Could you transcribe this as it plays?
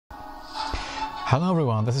Hello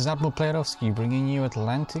everyone, this is Admiral Playerovski bringing you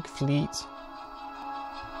Atlantic Fleet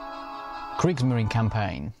Kriegsmarine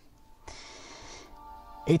campaign.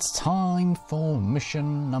 It's time for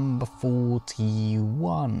mission number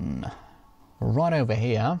 41. Right over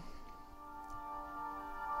here.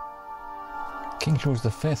 King George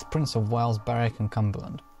V, Prince of Wales, Berwick and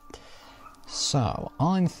Cumberland. So,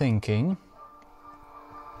 I'm thinking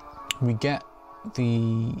we get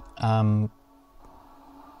the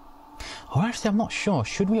oh, actually, I'm not sure.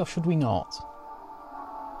 Should we or should we not?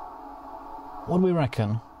 What do we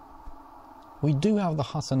reckon? We do have the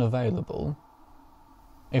Hutton available,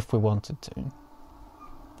 if we wanted to.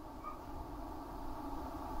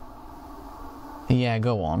 Yeah,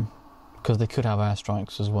 go on. Because they could have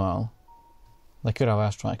airstrikes as well. They could have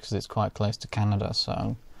airstrikes because it's quite close to Canada,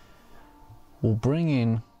 so... We'll bring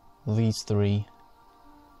in these three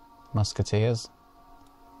musketeers.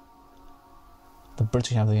 The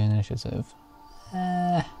British have the initiative.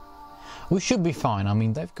 We should be fine. I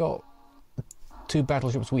mean, they've got 2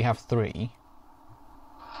 battleships, we have 3.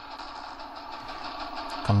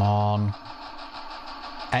 Come on.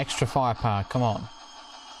 Extra firepower, come on.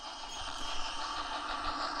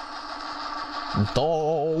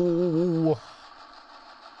 Oh.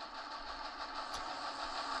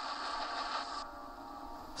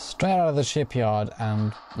 Straight out of the shipyard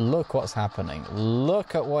and look what's happening.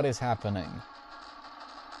 Look at what is happening.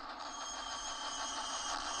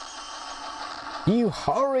 You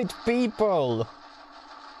horrid people!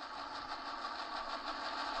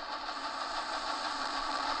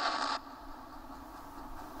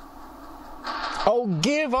 Oh,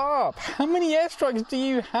 give up! How many airstrikes do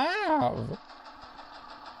you have?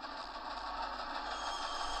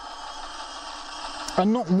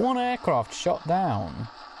 And not one aircraft shot down.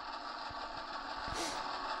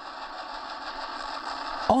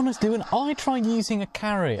 Honestly, when I tried using a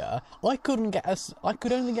carrier, I could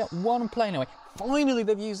only get 1 plane away. Finally,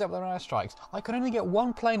 they've used up their airstrikes. I could only get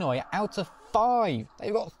 1 plane away out of 5.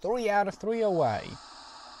 They've got 3 out of 3 away.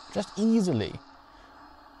 Just easily.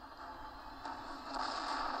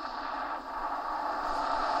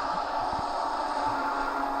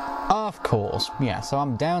 Of course, yeah, so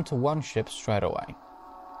I'm down to 1 ship straight away.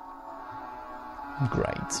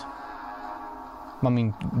 Great. I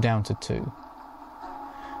mean, down to 2.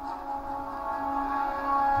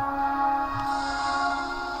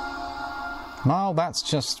 Well, that's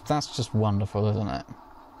just wonderful, isn't it?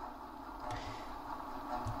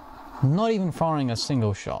 Not even firing a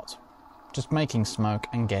single shot. Just making smoke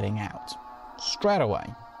and getting out. Straight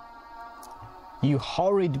away. You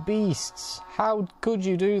horrid beasts! How could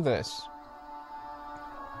you do this?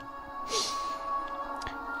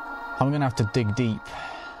 I'm gonna have to dig deep.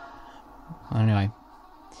 Anyway.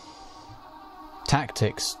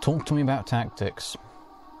 Tactics. Talk to me about tactics.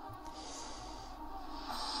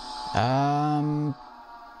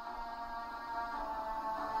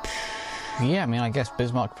 Yeah, I mean, I guess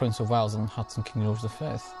Bismarck, Prince of Wales and Hutton, King George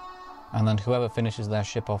V. And then whoever finishes their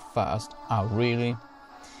ship off first, oh really,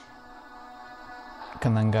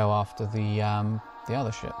 can then go after the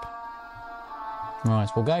other ship. Right,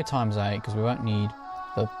 we'll go times 8 because we won't need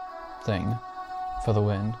the thing for the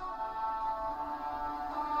wind.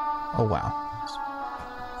 Oh wow, it's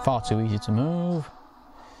far too easy to move.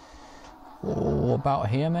 Or about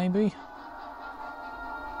here, maybe?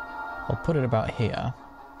 I'll put it about here.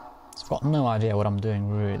 It's got no idea what I'm doing,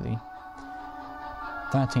 really.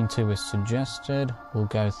 13.2 is suggested. We'll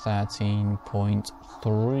go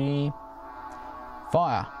 13.3.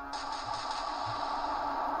 Fire!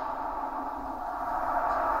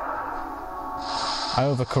 I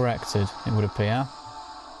overcorrected, it would appear.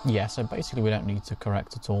 Yeah, so basically we don't need to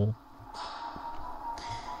correct at all.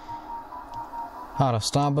 Hard off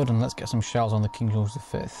starboard, and let's get some shells on the King George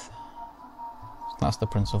V. That's the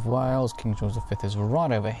Prince of Wales. King George V is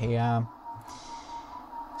right over here.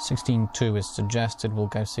 16.2 is suggested. We'll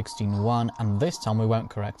go 16.1, and this time we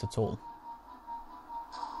won't correct at all.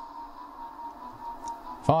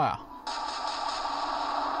 Fire!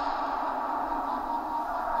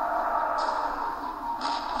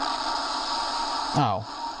 Oh.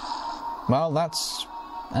 Well, that's...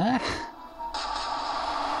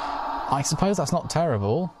 I suppose that's not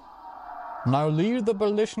terrible. Now leave the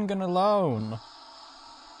ballistic gun alone.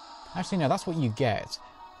 Actually, no, that's what you get.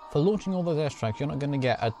 For launching all those airstrikes, you're not going to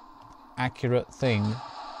get an accurate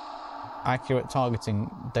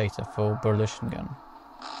targeting data for ballistic gun.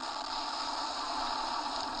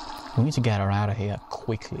 We need to get her out of here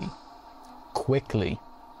quickly. Quickly.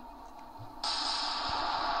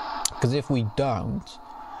 Because if we don't,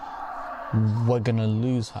 we're gonna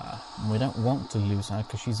lose her. And we don't want to lose her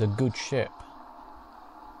because she's a good ship.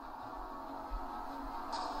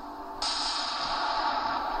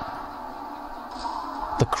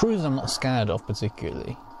 The cruisers I'm not scared of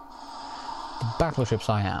particularly. The battleships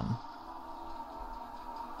I am.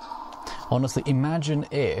 Honestly, imagine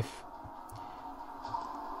if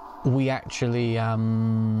we actually,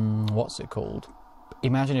 what's it called?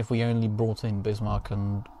 Imagine if we only brought in Bismarck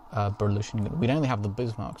and Berlichingen. We'd only have the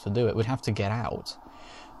Bismarcks to do it. We'd have to get out.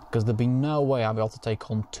 Because there'd be no way I'd be able to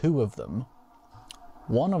take on 2 of them.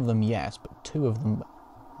 1 of them, yes, but 2 of them,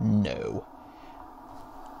 no.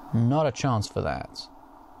 Not a chance for that.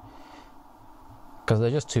 Because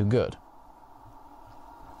they're just too good.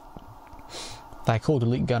 They're called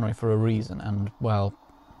elite gunnery for a reason, and, well,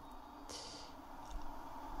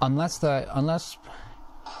 unless I'd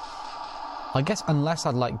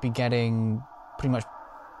like be getting pretty much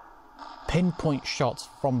pinpoint shots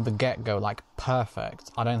from the get-go, like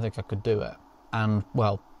perfect, I don't think I could do it. And,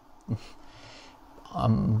 well,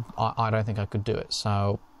 I don't think I could do it,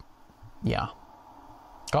 so yeah,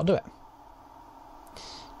 can't do it.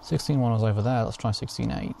 16.1 was over there, let's try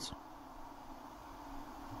 16.8.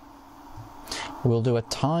 We'll do a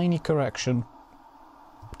tiny correction,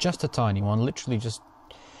 just a tiny one, literally just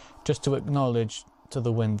to acknowledge to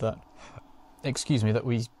the wind that, excuse me, that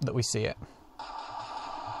we see it.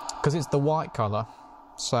 Because it's the white colour,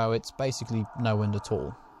 so it's basically no wind at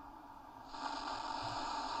all.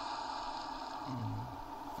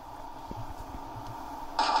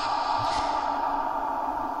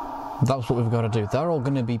 That's what we've got to do. They're all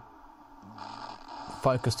going to be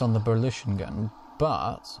focused on the Berlichingen,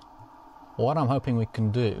 but what I'm hoping we can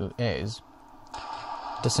do is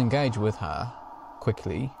disengage with her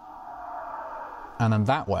quickly, and then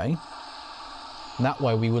that way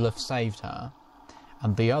we will have saved her,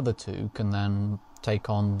 and the other 2 can then take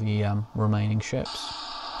on the remaining ships.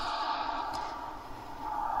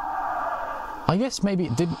 I guess maybe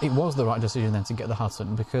it was the right decision then to get the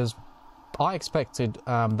Hudson, because I expected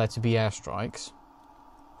there to be airstrikes,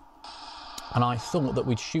 and I thought that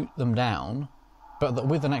we'd shoot them down, but that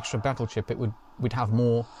with an extra battleship we'd have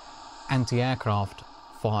more anti-aircraft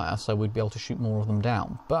fire, so we'd be able to shoot more of them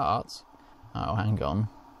down. But oh, hang on.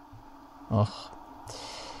 Ugh.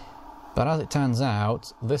 But as it turns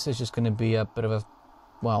out, this is just going to be a bit of a,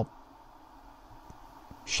 well,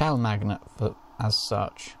 shell magnet as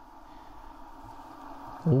such.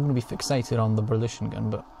 We're all going to be fixated on the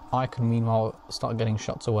Berlichingen, but I can meanwhile start getting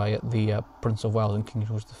shots away at the Prince of Wales and King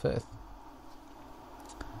George V.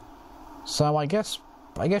 So I guess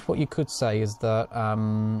what you could say is that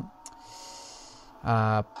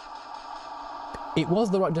it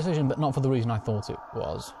was the right decision, but not for the reason I thought it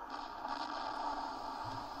was.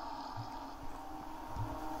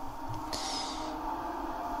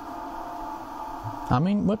 I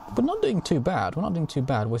mean, we're not doing too bad. We're not doing too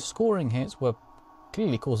bad. We're scoring hits. We're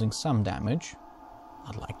clearly causing some damage,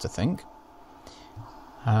 I'd like to think.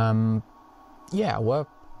 Yeah, we're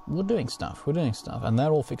doing stuff. We're doing stuff, and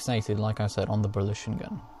they're all fixated, like I said, on the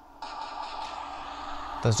Berlichingen.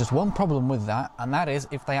 There's just one problem with that, and that is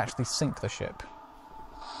if they actually sink the ship.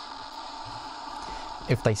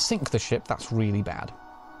 If they sink the ship, that's really bad.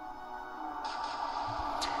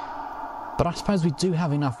 But I suppose we do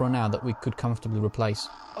have enough right now that we could comfortably replace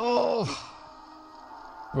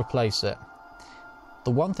it. The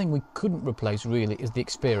one thing we couldn't replace, really, is the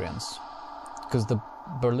experience. Because the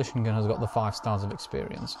Berlichingen has got the 5 stars of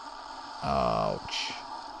experience. Ouch.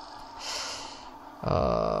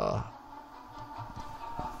 But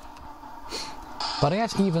I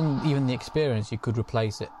guess even the experience, you could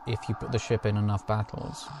replace it if you put the ship in enough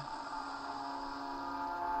battles.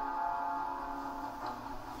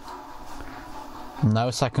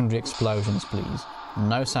 No secondary explosions, please.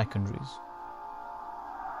 No secondaries.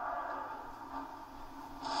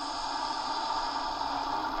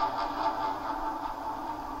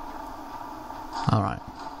 Alright,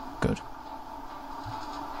 good.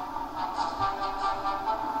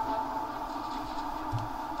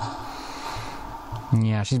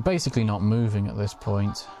 Yeah, she's basically not moving at this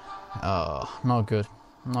point. Oh, not good.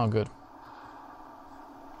 Not good.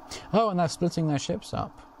 Oh, and they're splitting their ships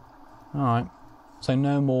up. Alright. So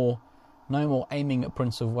no more aiming at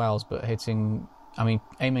Prince of Wales, but hitting... I mean,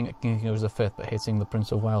 aiming at King George V, but hitting the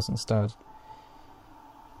Prince of Wales instead.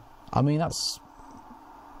 I mean, that's...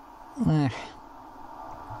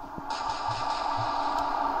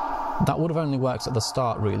 That would have only worked at the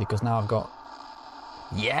start, really, because now I've got...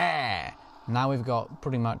 Yeah! Now we've got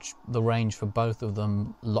pretty much the range for both of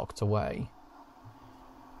them locked away.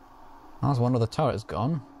 That's one of the turrets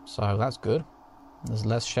gone, so that's good. There's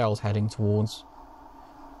less shells heading towards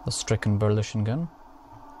the stricken Berlichingen.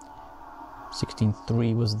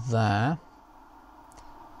 16.3 was there.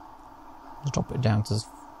 Let's drop it down to...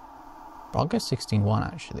 I'll go 16.1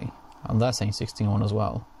 actually. And they're saying 16-1 as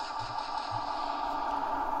well.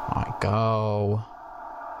 Right, go.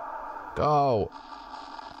 Go.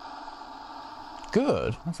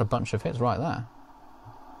 Good. That's a bunch of hits right there.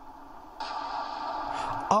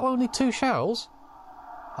 Oh, only 2 shells?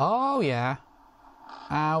 Oh, yeah.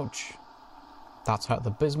 Ouch. That's hurt the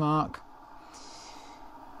Bismarck.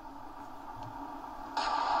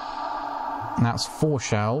 And that's 4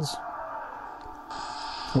 shells,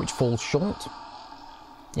 which falls short.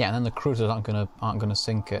 Yeah, and then the cruisers aren't gonna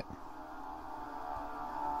sink it.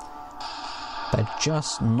 They're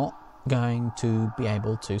just not going to be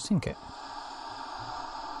able to sink it.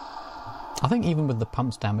 I think even with the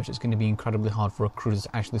pumps damage, it's going to be incredibly hard for a cruiser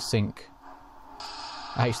to actually sink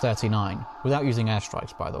a H-39 without using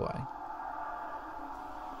airstrikes, by the way.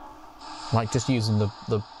 Like just using the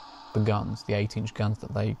guns, the 8-inch guns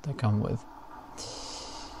that they come with.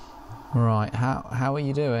 Right, how are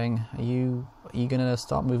you doing? Are you gonna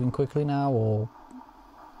start moving quickly now, or?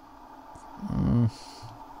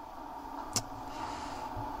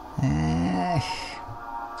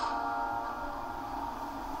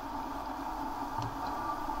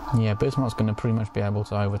 Yeah, Bismarck's gonna pretty much be able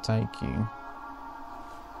to overtake you.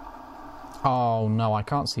 Oh no, I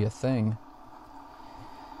can't see a thing.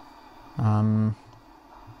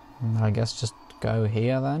 I guess just go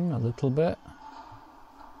here then, a little bit.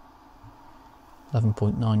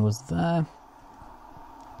 11.9 was there.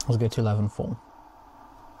 Let's go to 11.4.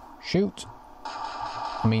 Shoot.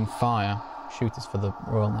 I mean fire. Shoot is for the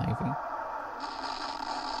Royal Navy.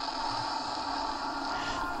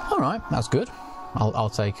 Alright, that's good. I'll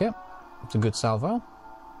take it. It's a good salvo.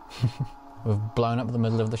 We've blown up the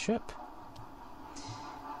middle of the ship.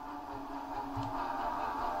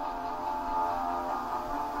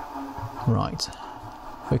 Right.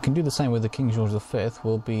 If we can do the same with the King George V,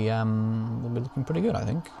 we'll be looking pretty good, I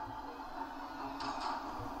think.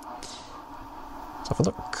 Let's have a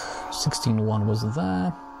look. 16-1 was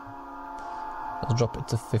there. Let's drop it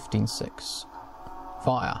to 15-6.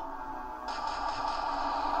 Fire.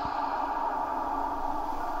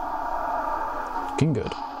 Looking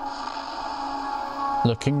good.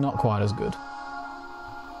 Looking not quite as good.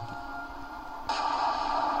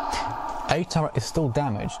 A turret is still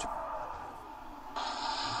damaged.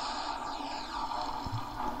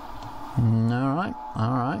 Alright,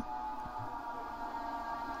 alright.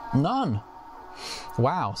 None!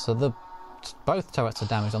 Wow, so both turrets are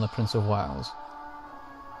damaged on the Prince of Wales.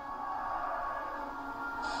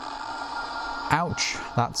 Ouch!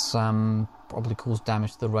 That's probably caused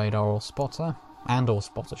damage to the radar or spotter. Or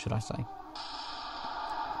spotter, should I say.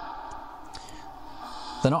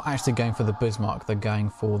 They're not actually going for the Bismarck, they're going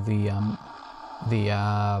for the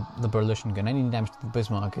Berlichingen gun. Any damage to the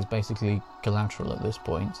Bismarck is basically collateral at this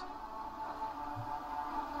point.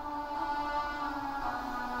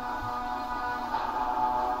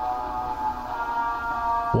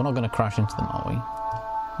 We're not going to crash into them, are we?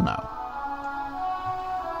 No.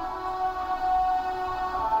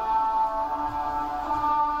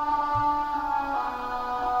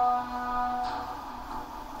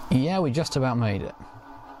 Yeah, we just about made it.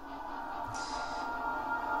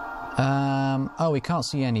 Oh, we can't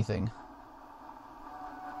see anything.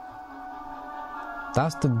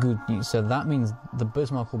 That's the good news. So that means the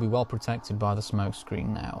Bismarck will be well protected by the smoke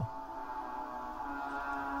screen now.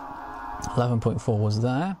 11.4 was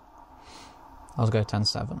there. Let's go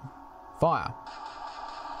 10-7. Fire.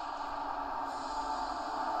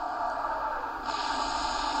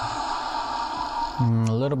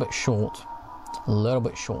 A little bit short. A little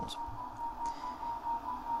bit short.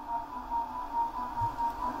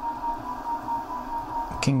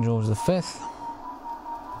 King George V.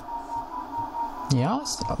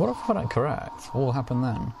 Yes, what if I got it correct? What will happen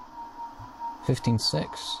then?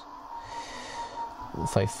 15-6. We'll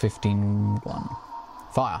say 15-1.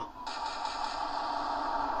 Fire.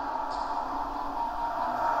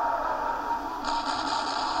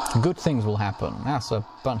 Good things will happen. That's a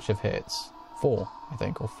bunch of hits. 4, I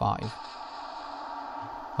think, or 5.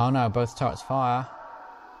 Oh no, both turrets fire.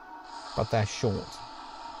 But they're short.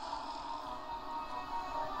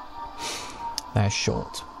 They're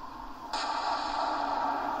short.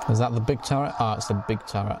 Is that the big turret? Ah, it's the big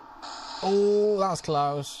turret. Oh, that's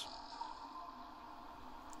close.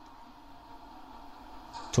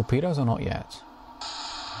 Torpedoes or not yet?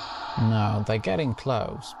 No, they're getting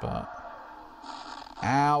close, but...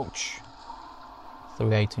 Ouch! 3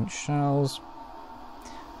 8-inch shells.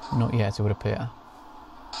 Not yet, it would appear.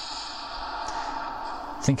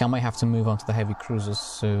 I think I may have to move on to the heavy cruisers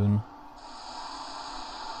soon.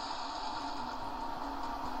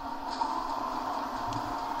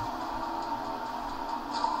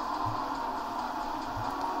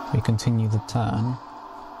 We continue the turn.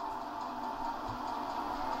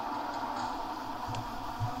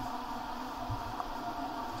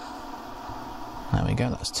 There we go,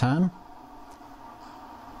 that's turn.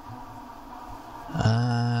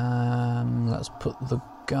 Let's put the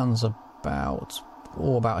guns about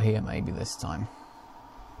here maybe this time.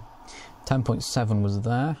 10.7 was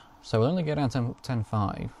there, so we'll only go down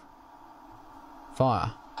 10.5.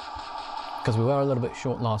 Fire, because we were a little bit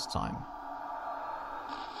short last time.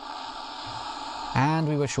 And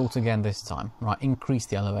we were short again this time. Right, increase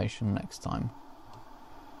the elevation next time.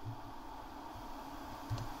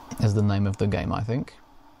 Is the name of the game, I think.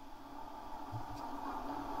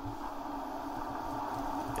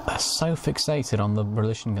 They're so fixated on the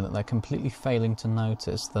Berlichingen that they're completely failing to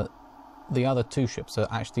notice that the other two ships are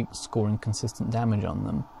actually scoring consistent damage on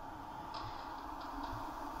them.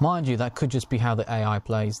 Mind you, that could just be how the AI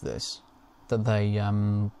plays this. That they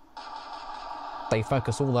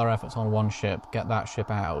focus all their efforts on one ship, get that ship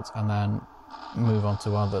out, and then move on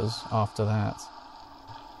to others after that.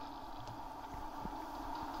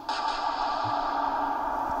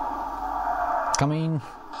 I mean,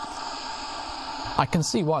 I can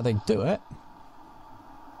see why they do it,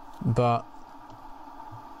 but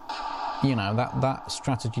you know, that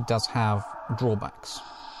strategy does have drawbacks.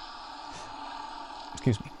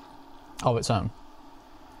 Excuse me. Of its own.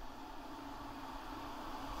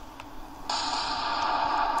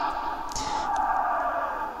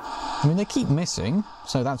 I mean, they keep missing,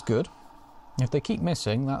 so that's good. If they keep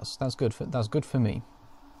missing, that's good for me.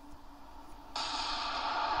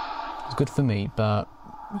 It's good for me, but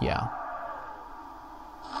yeah.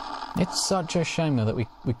 It's such a shame though that we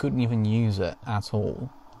couldn't even use it at all.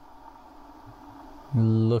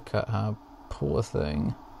 Look at her, poor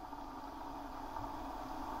thing.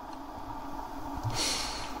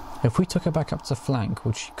 If we took her back up to flank,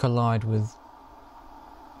 would she collide with...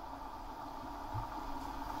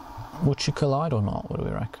 Would she collide or not? What do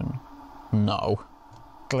we reckon? No.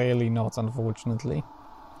 Clearly not, unfortunately.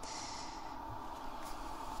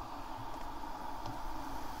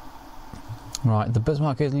 Right, the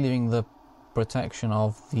Bismarck is leaving the protection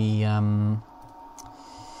of the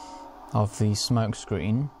smoke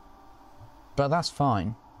screen, but that's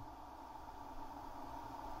fine.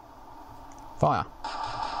 Fire.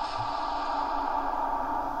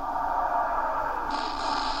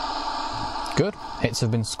 Good. Hits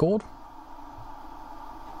have been scored.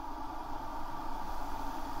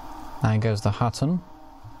 There goes the Hutton,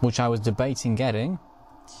 which I was debating getting.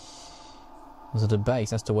 There was a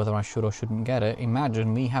debate as to whether I should or shouldn't get it.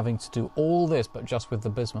 Imagine me having to do all this, but just with the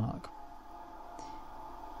Bismarck.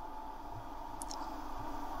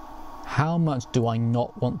 How much do I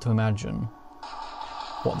not want to imagine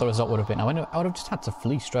what the result would have been? I would have just had to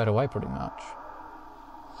flee straight away, pretty much.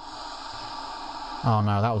 Oh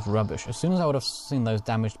no, that was rubbish. As soon as I would have seen those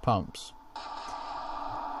damaged pumps,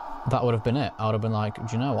 that would have been it. I would have been like, do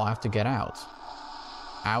you know what? I have to get out.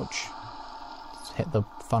 Ouch. Let's hit the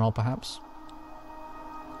funnel, perhaps.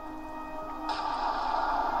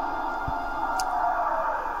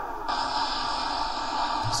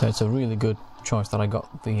 So it's a really good choice that I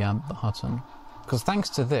got the Hutton. Because thanks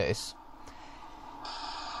to the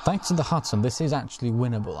Hutton, this is actually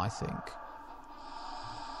winnable, I think.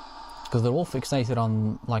 Because they're all fixated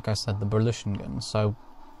on, like I said, the Berlichingen, so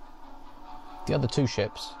the other two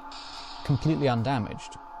ships completely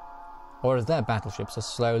undamaged, whereas their battleships are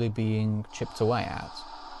slowly being chipped away at,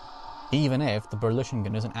 even if the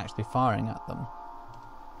Berlichingen isn't actually firing at them.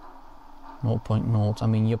 0.0, I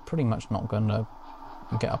mean, you're pretty much not going to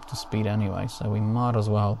get up to speed anyway, so we might as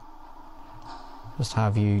well just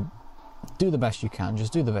have you do the best you can.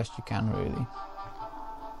 Just do the best you can, really.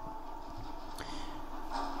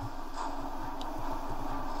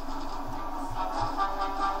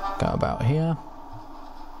 Go about here.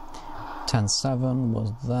 10.7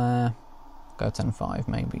 was there. Go 10.5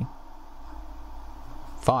 maybe.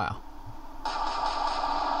 Fire.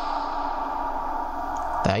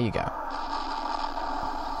 There you go.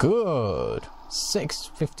 Good.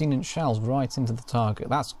 6 15-inch shells right into the target.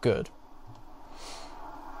 That's good.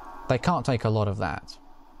 They can't take a lot of that.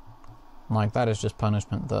 Like, that is just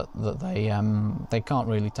punishment that they can't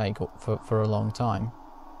really take for a long time.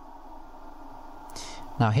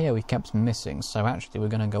 Now here we kept missing, so actually we're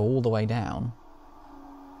going to go all the way down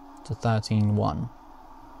to 13.1.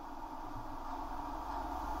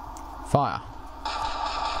 Fire.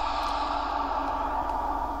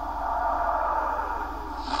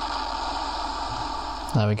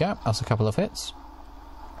 There we go, that's a couple of hits.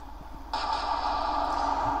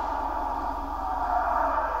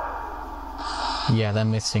 Yeah, they're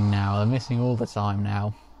missing now. They're missing all the time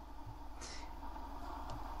now.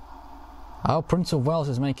 Oh, Prince of Wales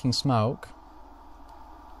is making smoke.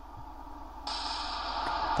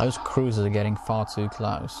 Those cruisers are getting far too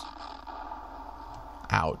close.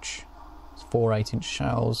 Ouch. It's 4 8-inch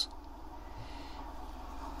shells.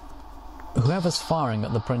 Whoever's firing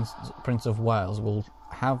at the Prince of Wales will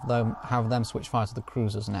have them switch fire to the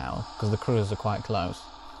cruisers now, because the cruisers are quite close.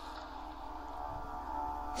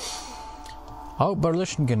 Oh,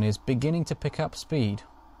 Berlichingen is beginning to pick up speed.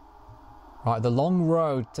 Right, the long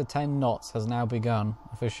road to 10 knots has now begun,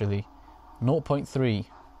 officially. 0.3.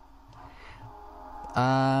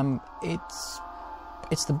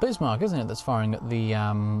 It's the Bismarck, isn't it, that's firing at the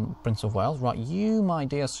Prince of Wales? Right, you, my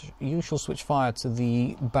dear, you shall switch fire to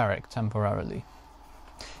the Berwick temporarily.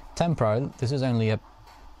 Temporary, this is only a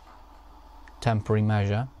temporary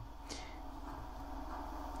measure.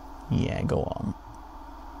 Yeah, go on.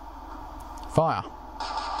 Fire.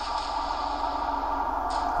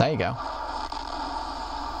 There you go.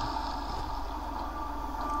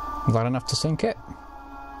 Is that enough to sink it?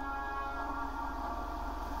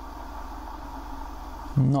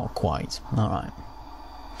 Not quite. Alright.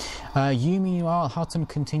 You, meanwhile, Hutton,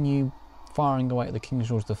 continue firing away at the King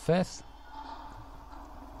George V.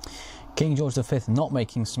 King George V not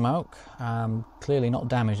making smoke. Clearly not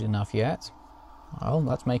damaged enough yet. Well,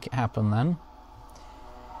 let's make it happen then.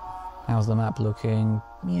 How's the map looking?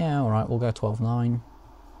 Yeah, alright, we'll go 12-9.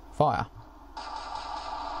 Fire.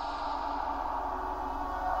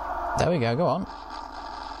 There we go, go on.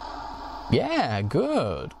 Yeah,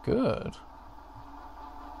 good, good.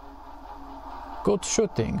 Good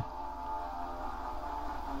shooting.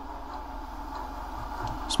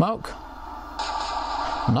 Smoke?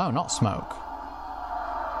 No, not smoke.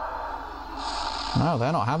 No,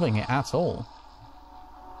 they're not having it at all.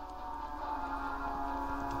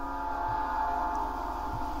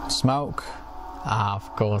 Smoke? Ah,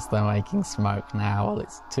 of course they're making smoke now. Well,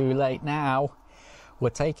 it's too late now. We're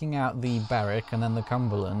taking out the Berwick and then the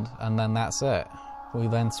Cumberland, and then that's it. We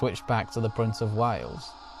then switch back to the Prince of Wales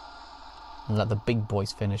and let the big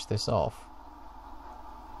boys finish this off.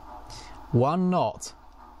 1 knot.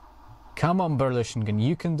 Come on, Berlichingen,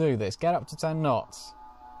 you can do this. Get up to 10 knots.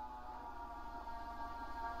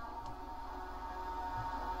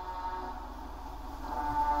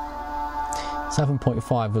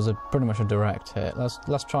 .5 was pretty much a direct hit.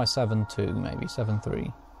 Let's try 7.2 maybe,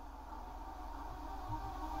 7.3.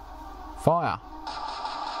 Fire!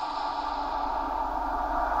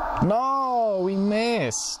 No, we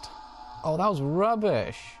missed. Oh, that was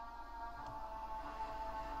rubbish.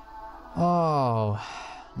 Oh,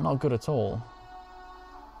 not good at all.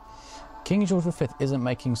 King George V isn't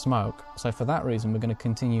making smoke, so for that reason we're going to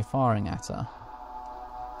continue firing at her.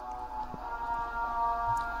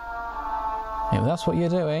 If that's what you're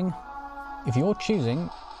doing, if you're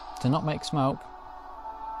choosing to not make smoke,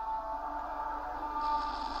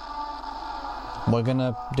 we're going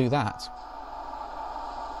to do that.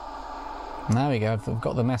 There we go, we've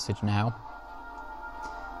got the message now.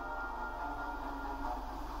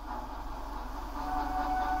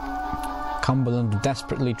 Cumberland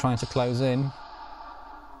desperately trying to close in.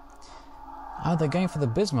 Oh, they're going for the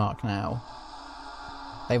Bismarck now.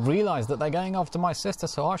 They've realised that they're going after my sister,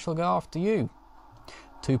 so I shall go after you.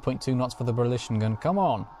 2.2 knots for the Berlichingen. Come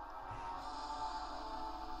on.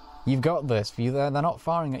 You've got this. They're not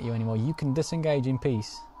firing at you anymore. You can disengage in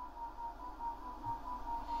peace.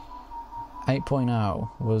 8.0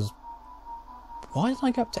 was... Why did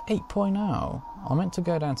I go up to 8.0? I meant to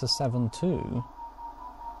go down to 7.2.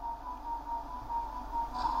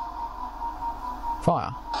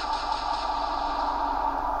 Fire.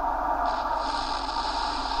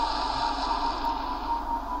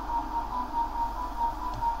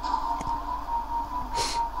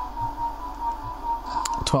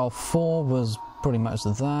 .4 was pretty much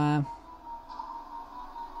there.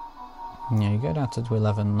 Yeah, you go down to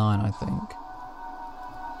 11.9, I think.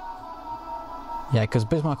 Yeah, because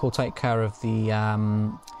Bismarck will take care of the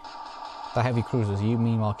heavy cruisers. You,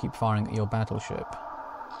 meanwhile, keep firing at your battleship.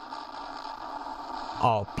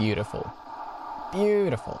 Oh, beautiful.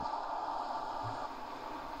 Beautiful.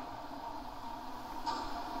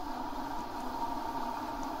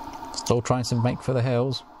 Still trying to make for the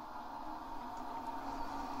hills.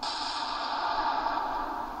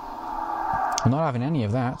 I'm not having any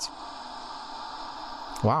of that.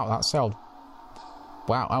 Wow, that sailed.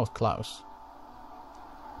 Wow, that was close.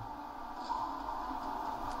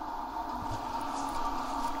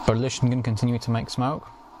 Berlichingen continue to make smoke.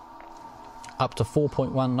 Up to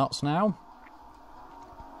 4.1 knots now.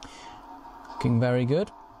 Looking very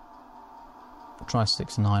good. Try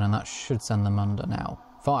 6.9 and that should send them under now.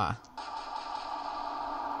 Fire.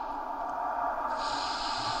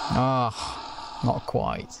 Ah. Not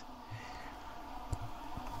quite.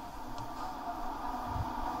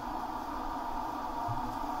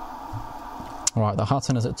 Right, the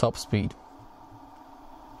Hutton is at top speed.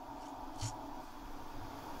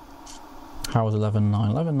 How was 11.9?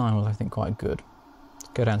 11.9 was, I think, quite good. Let's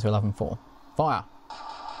go down to 11.4. Fire!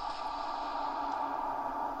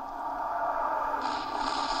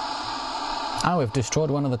 Oh, we've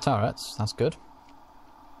destroyed one of the turrets. That's good.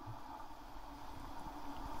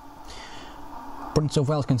 Prince of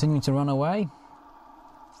Wales continuing to run away.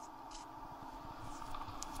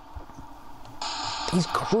 These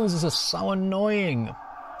cruisers are so annoying.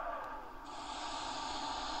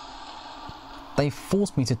 They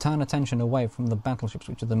forced me to turn attention away from the battleships,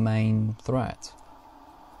 which are the main threat.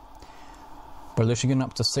 Berlichingen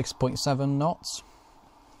up to 6.7 knots.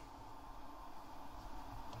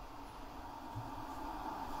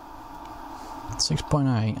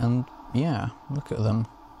 .8, and yeah, look at them.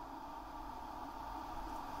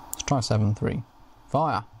 Let's try 7.3.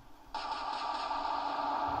 Fire!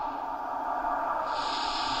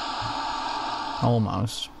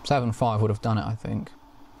 Almost. 7.5 would have done it, I think.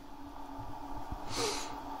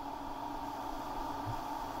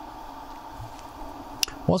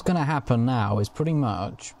 What's going to happen now is pretty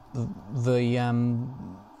much the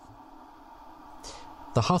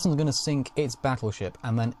Hutton's going to sink its battleship,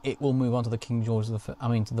 and then it will move on to the King George V. I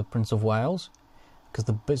mean, to the Prince of Wales, because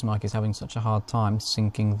the Bismarck is having such a hard time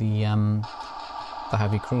sinking the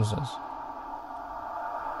heavy cruisers.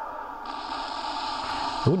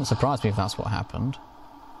 It wouldn't surprise me if that's what happened.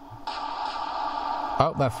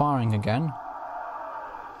 Oh, they're firing again.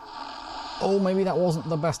 Oh, maybe that wasn't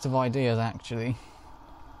the best of ideas, actually.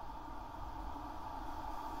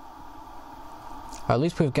 At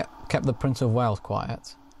least we've kept the Prince of Wales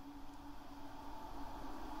quiet.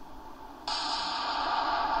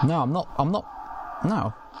 No, I'm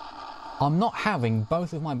not having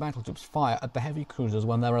both of my battleships fire at the heavy cruisers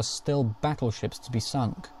when there are still battleships to be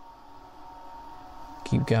sunk.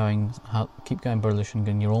 Keep going,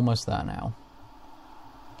 Berlichingen, you're almost there now.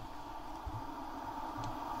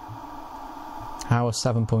 How was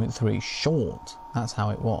 7.3? Short. That's how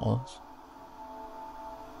it was.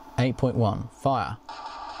 8.1. Fire.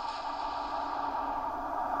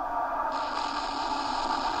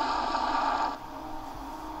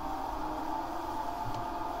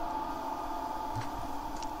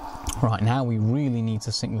 Right, now we really need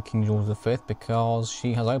to sink the King George V because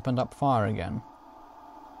she has opened up fire again.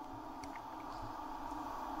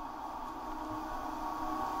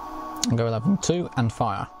 I'll go 11.2 and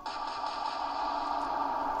fire.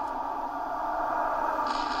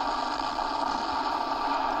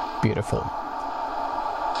 Beautiful.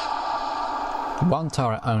 One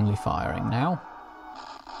turret only firing now.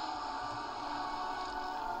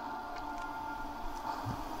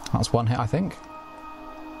 That's one hit, I think.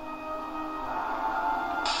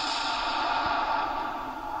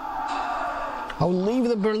 Oh, leave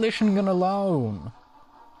the Berlichingen alone.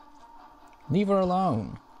 Leave her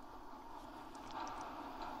alone.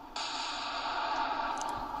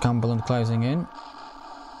 Cumberland closing in.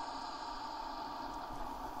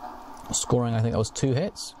 Scoring, I think that was 2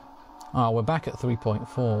 hits. Oh, we're back at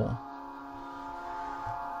 3.4.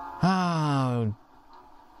 Oh.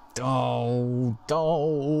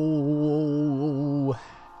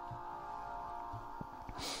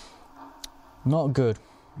 Not good.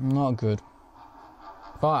 Not good.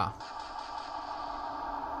 Fire.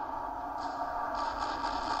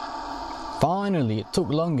 Finally, it took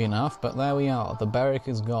long enough, but there we are. The Berwick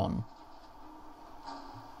is gone.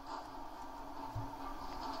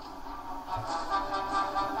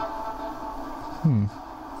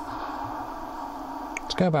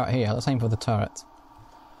 Let's go about here. Let's aim for the turret.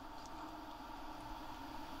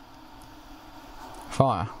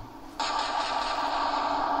 Fire.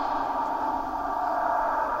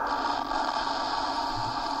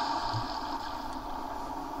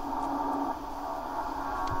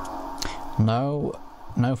 No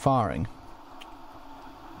firing.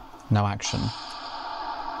 No action.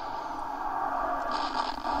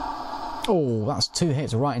 Oh, that's 2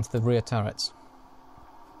 hits right into the rear turrets.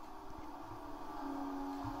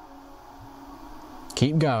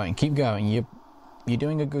 Keep going, keep going. You're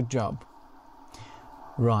doing a good job.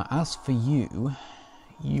 Right, as for you,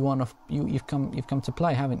 you've come to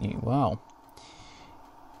play, haven't you? Well,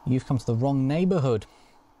 you've come to the wrong neighbourhood.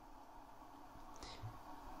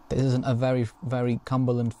 This isn't a very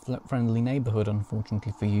Cumberland friendly neighbourhood,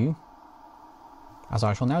 unfortunately for you, as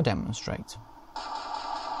I shall now demonstrate.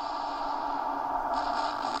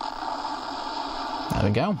 There we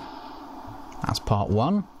go. That's part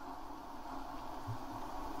 1.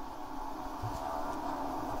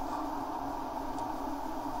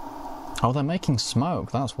 Oh, they're making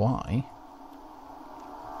smoke, that's why.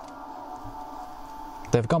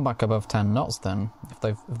 They've gone back above 10 knots then,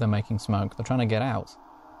 if they're making smoke. They're trying to get out.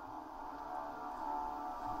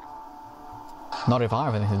 Not if I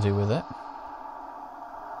have anything to do with it.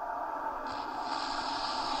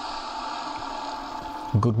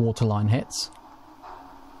 Good waterline hits.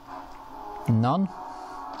 None.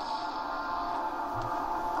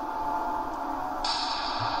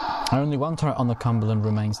 Only one turret on the Cumberland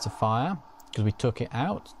remains to fire, because we took it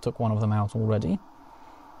out, took one of them out already.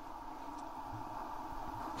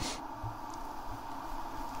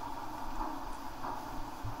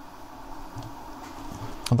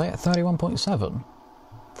 Are they at 31.7?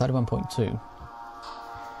 31.2.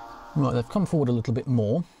 Right, they've come forward a little bit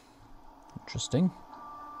more. Interesting.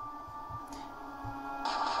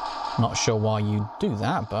 Not sure why you do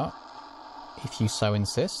that, but if you so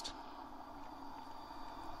insist.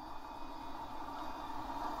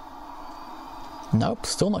 Nope,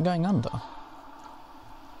 still not going under.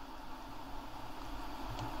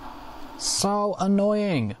 So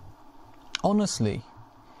annoying. Honestly.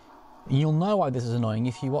 You'll know why this is annoying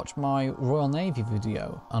if you watch my Royal Navy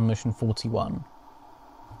video on Mission 41.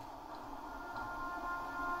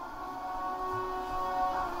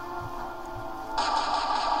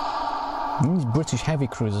 These British heavy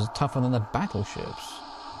cruisers are tougher than the battleships.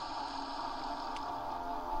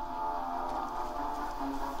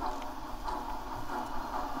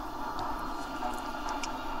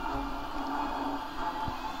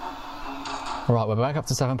 Right, we're back up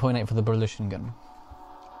to 7.8 for the Berlichingen gun.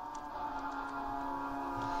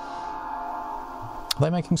 Are they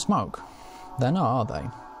making smoke? They're not, are they?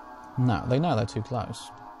 No, they know they're too close.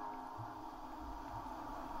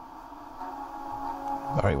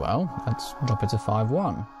 Very well, let's drop it to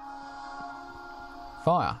 5-1.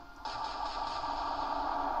 Fire.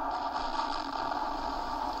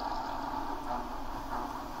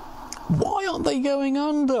 Why aren't they going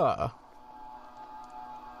under?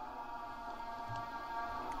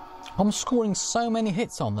 I'm scoring so many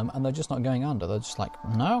hits on them and they're just not going under. They're just like,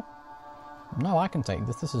 no. No, I can take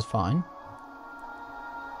this. This is fine.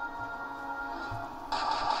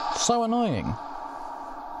 So annoying.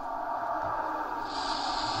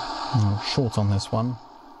 Oh, short on this one.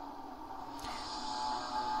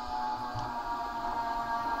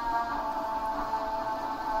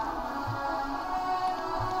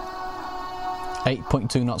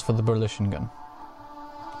 .2 knots for the Berlichingen.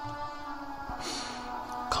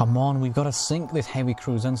 Come on, we've got to sink this heavy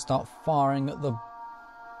cruiser and start firing at the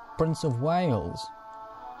Prince of Wales.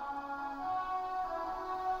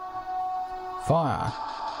 Fire.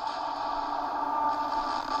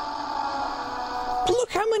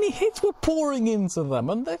 Look how many hits we're pouring into them,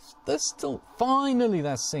 and they're still... Finally,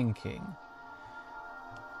 they're sinking.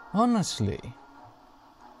 Honestly.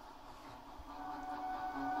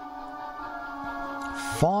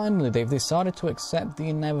 Finally, they've decided to accept the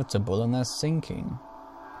inevitable, and they're sinking.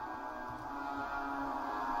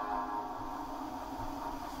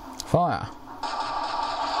 Fire.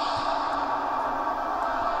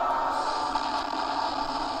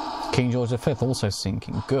 King George V also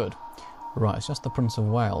sinking. Good. Right, it's just the Prince of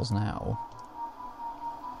Wales now.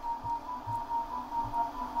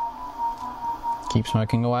 Keep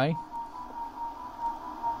smoking away.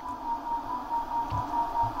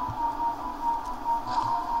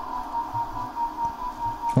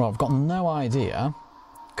 Well, I've got no idea,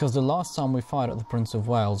 because the last time we fired at the Prince of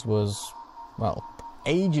Wales was, well,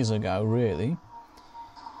 ages ago, really.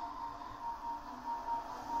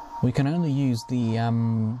 We can only use the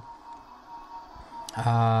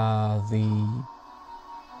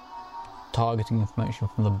targeting information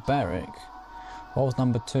from the Berwick. What was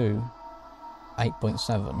number 2?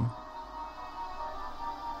 8.7.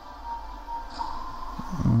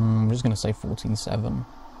 I'm just going to say 14.7.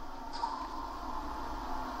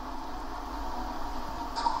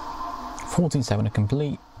 14.7, a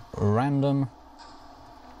complete random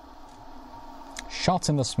shot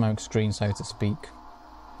in the smoke screen, so to speak.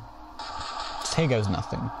 Just here goes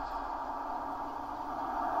nothing.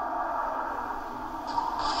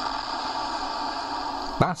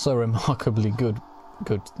 That's a remarkably good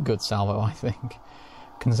salvo, I think.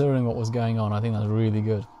 Considering what was going on, I think that's really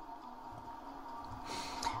good.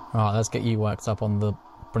 Alright, let's get you worked up on the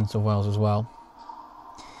Prince of Wales as well.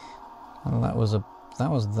 And that was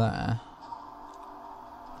there.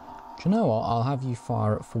 Do you know what? I'll have you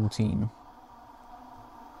fire at 14.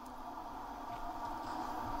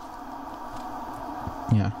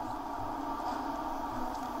 Yeah.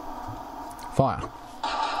 Fire.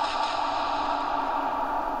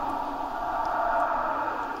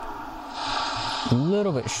 A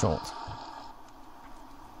little bit short.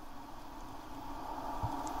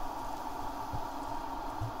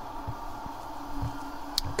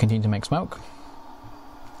 Continue to make smoke.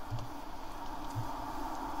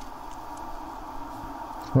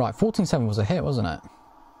 Right, 14.7 was a hit, wasn't it?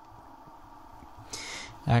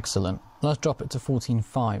 Excellent. Let's drop it to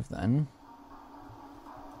 14.5 then.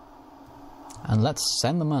 And let's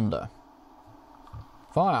send them under.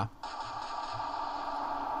 Fire!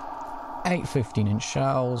 8 15-inch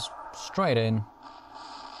shells, straight in.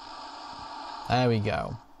 There we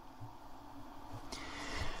go.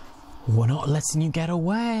 We're not letting you get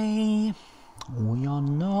away. We are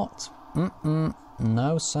not.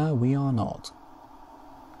 No, sir, we are not.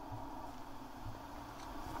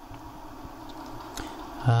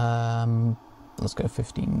 Let's go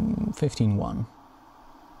 15.1.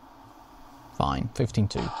 Fine,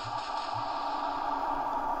 15.2.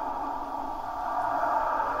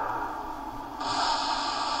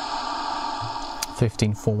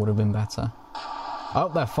 15.4 would have been better. Oh,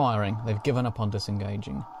 they're firing. They've given up on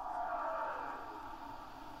disengaging.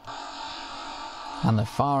 And they're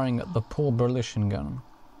firing at the poor Berlichingen gun.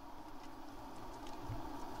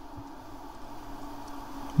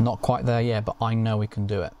 Not quite there yet, but I know we can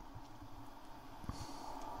do it.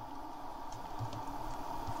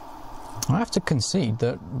 I have to concede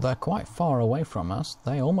that they're quite far away from us.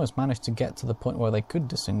 They almost managed to get to the point where they could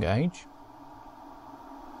disengage.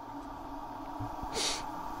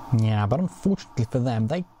 Yeah, but unfortunately for them,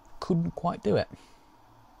 they couldn't quite do it.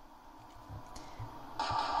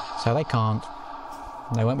 So they can't.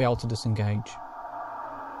 They won't be able to disengage.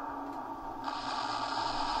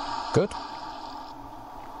 Good.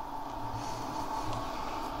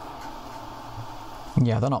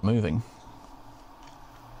 Yeah, they're not moving.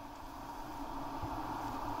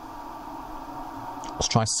 Let's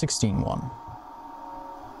try 16.1.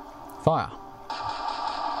 Fire.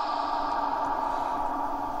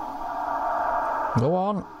 Go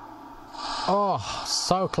on. Oh,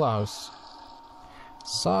 so close.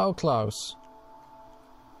 So close.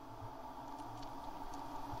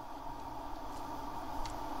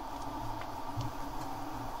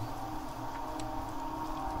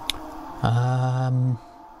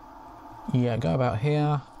 Yeah, go about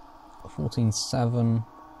here. 14.7.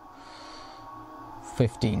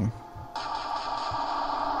 15.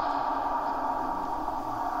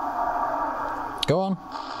 Go on.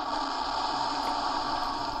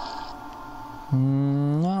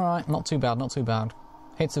 Alright, not too bad, not too bad.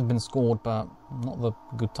 Hits have been scored, but not the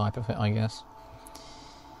good type of hit, I guess.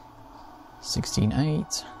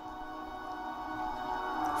 16.8.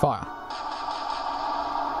 Fire.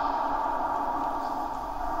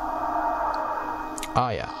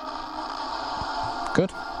 Ah, yeah.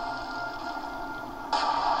 Good.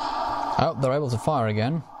 Oh, they're able to fire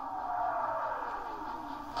again.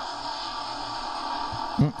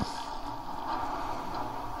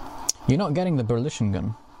 You're not getting the Berlichingen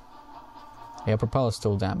gun. Yeah, propeller's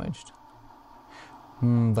still damaged.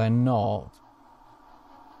 They're not.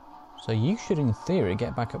 So you should, in theory,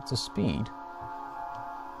 get back up to speed.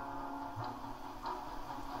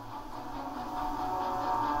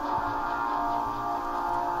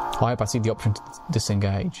 I hope I see the option to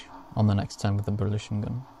disengage on the next turn with the Berlichingen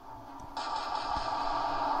gun.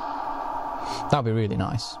 That would be really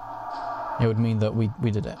nice. It would mean that we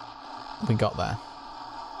did it. We got there.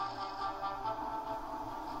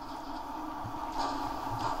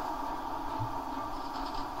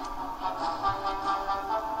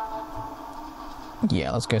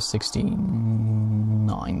 Yeah, let's go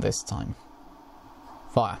 16.9 this time.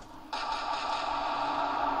 Fire.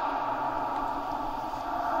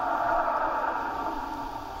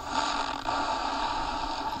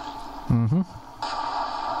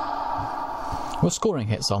 We're scoring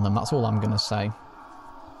hits on them, that's all I'm going to say.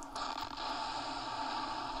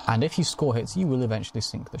 And if you score hits, you will eventually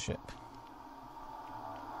sink the ship.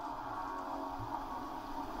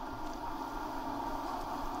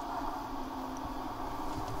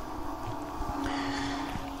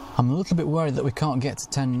 I'm a little bit worried that we can't get to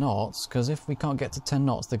 10 knots, because if we can't get to 10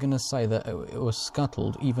 knots, they're going to say that it was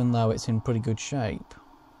scuttled, even though it's in pretty good shape.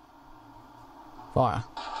 Fire.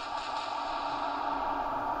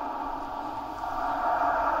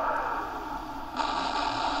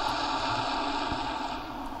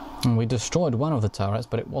 And we destroyed one of the turrets,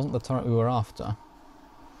 but it wasn't the turret we were after.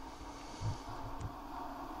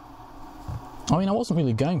 I mean, I wasn't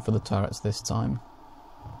really going for the turrets this time.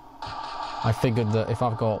 I figured that if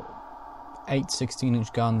I've got 8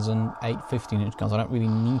 16-inch guns and 8 15-inch guns, I don't really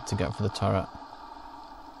need to go for the turret.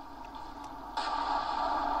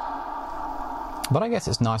 But I guess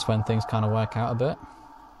it's nice when things kind of work out a bit.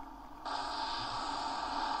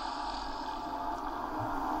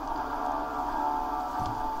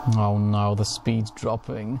 Oh no, the speed's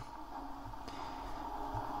dropping.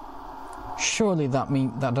 Surely that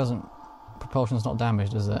doesn't... Propulsion's not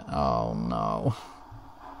damaged, is it? Oh no.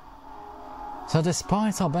 So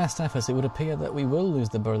despite our best efforts, it would appear that we will lose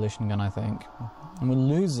the Berlichingen gun, I think. And we'll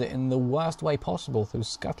lose it in the worst way possible, through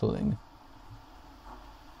scuttling.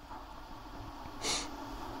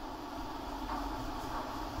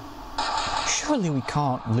 Surely we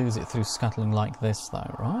can't lose it through scuttling like this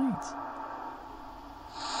though, right?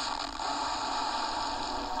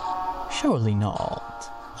 Surely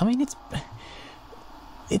not. I mean, it's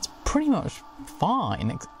pretty much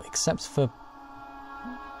fine, except for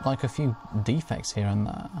like a few defects here and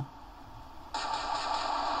there.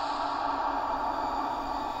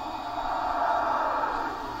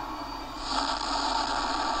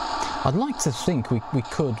 I'd like to think we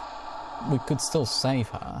could still save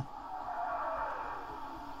her.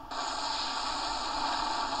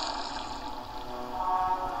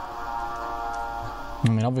 I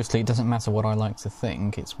mean, obviously it doesn't matter what I like to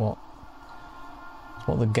think, it's what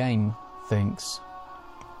the game thinks.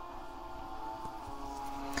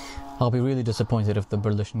 I'll be really disappointed if the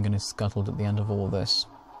Berlichingen is scuttled at the end of all this.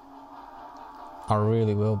 I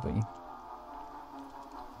really will be.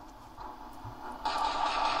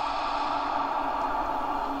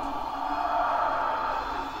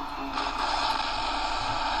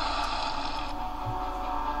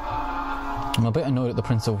 I'm a bit annoyed at the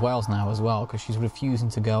Prince of Wales now as well, because she's refusing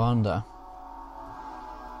to go under.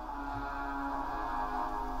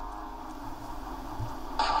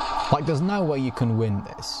 Like, there's no way you can win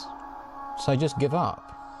this. So just give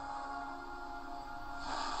up.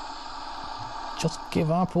 Just give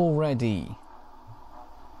up already.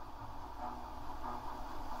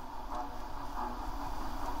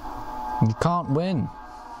 You can't win.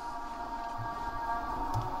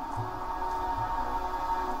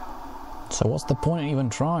 So what's the point of even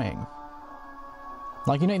trying?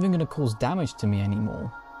 Like, you're not even going to cause damage to me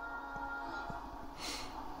anymore.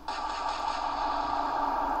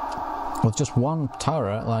 With just one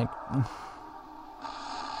turret, like...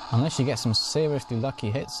 Unless you get some seriously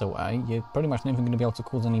lucky hits away, you're pretty much never going to be able to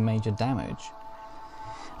cause any major damage.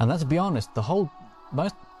 And let's be honest,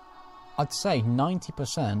 I'd say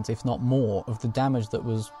 90%, if not more, of the damage that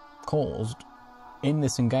was caused in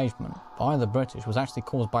this engagement by the British was actually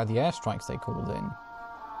caused by the airstrikes they called in.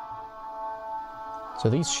 So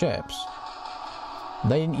these ships,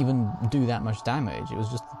 they didn't even do that much damage, it was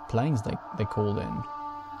just the planes they called in.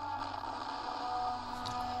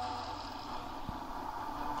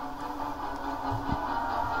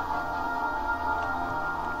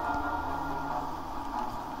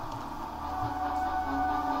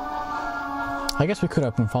 I guess we could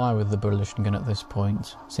open fire with the Berlichingen at this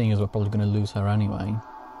point, seeing as we're probably going to lose her anyway.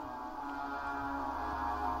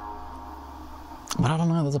 But I don't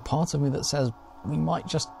know, there's a part of me that says we might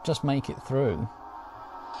just make it through.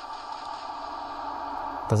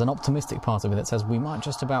 There's an optimistic part of me that says we might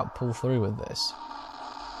just about pull through with this.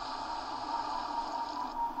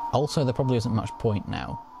 Also, there probably isn't much point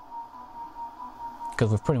now, because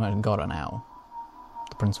we've pretty much got her now.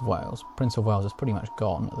 The Prince of Wales. Prince of Wales is pretty much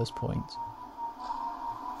gone at this point.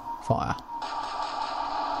 Fire.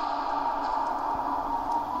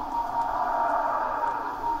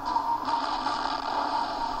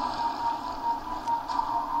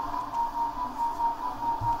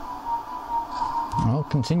 Well,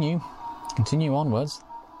 continue onwards.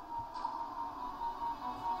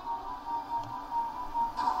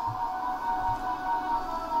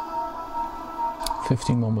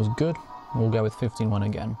 $15-1 was good. We'll go with $15-1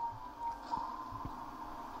 again.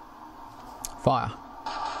 Fire.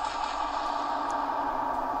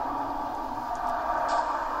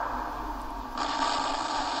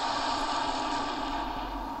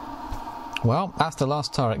 Well, that's the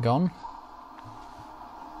last turret gone.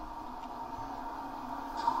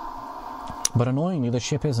 But annoyingly, the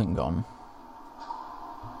ship isn't gone.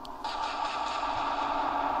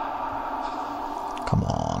 Come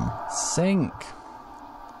on, sink!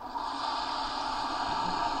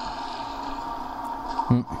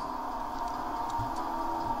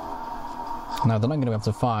 No, they're not going to be able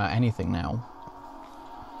to fire anything now.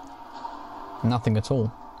 Nothing at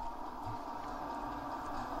all.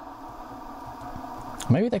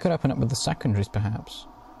 Maybe they could open up with the secondaries, perhaps.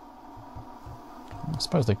 I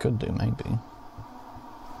suppose they could do, maybe.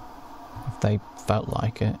 If they felt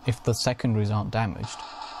like it. If the secondaries aren't damaged.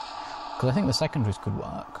 Because I think the secondaries could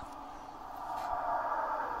work.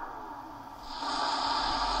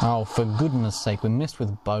 Oh, for goodness sake, we missed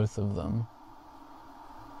with both of them.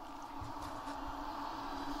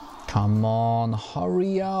 Come on,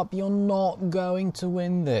 hurry up, you're not going to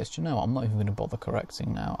win this. Do you know what, I'm not even going to bother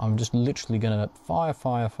correcting now. I'm just literally going to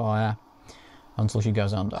fire until she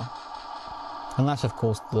goes under. Unless, of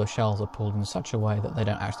course, the shells are pulled in such a way that they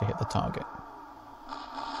don't actually hit the target.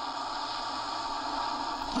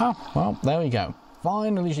 Oh, well, there we go.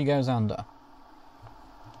 Finally she goes under.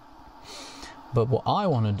 But what I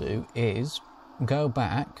want to do is go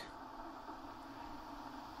back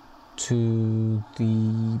to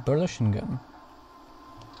the Berlichingen gun.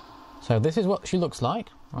 So this is what she looks like,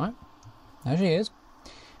 right? There she is.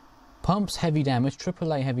 Pumps heavy damage,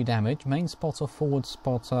 AAA heavy damage, main spotter, forward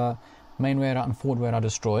spotter, main radar and forward radar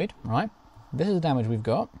destroyed, right? This is the damage we've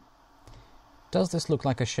got. Does this look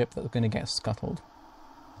like a ship that's going to get scuttled?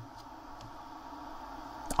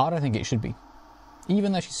 I don't think it should be.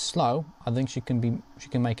 Even though she's slow, I think she can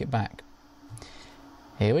make it back.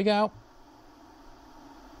 Here we go.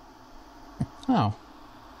 Oh,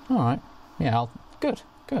 all right. Yeah, good,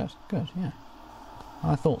 yeah.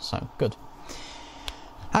 I thought so, good.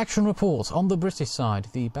 Action report. On the British side,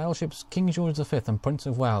 the battleships King George V and Prince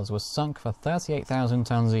of Wales were sunk for 38,000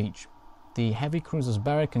 tons each. The heavy cruisers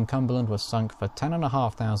Berwick and Cumberland were sunk for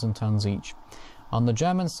 10,500 tons each. On the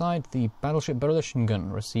German side, the battleship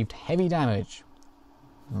Berlichingen received heavy damage.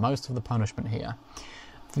 Most of the punishment here.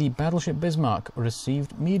 The battleship Bismarck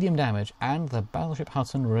received medium damage, and the battleship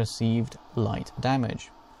Hutton received light damage.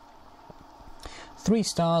 3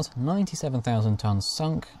 stars, 97,000 tons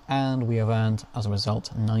sunk, and we have earned, as a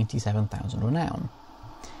result, 97,000 renown.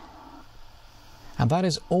 And that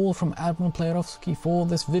is all from Admiral Playerovski for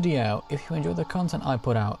this video. If you enjoyed the content I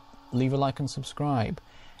put out, leave a like and subscribe.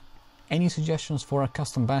 Any suggestions for a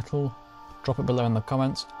custom battle, drop it below in the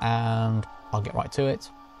comments, and I'll get right to it.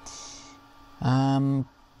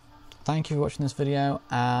 Thank you for watching this video,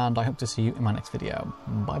 and I hope to see you in my next video.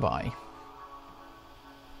 Bye bye.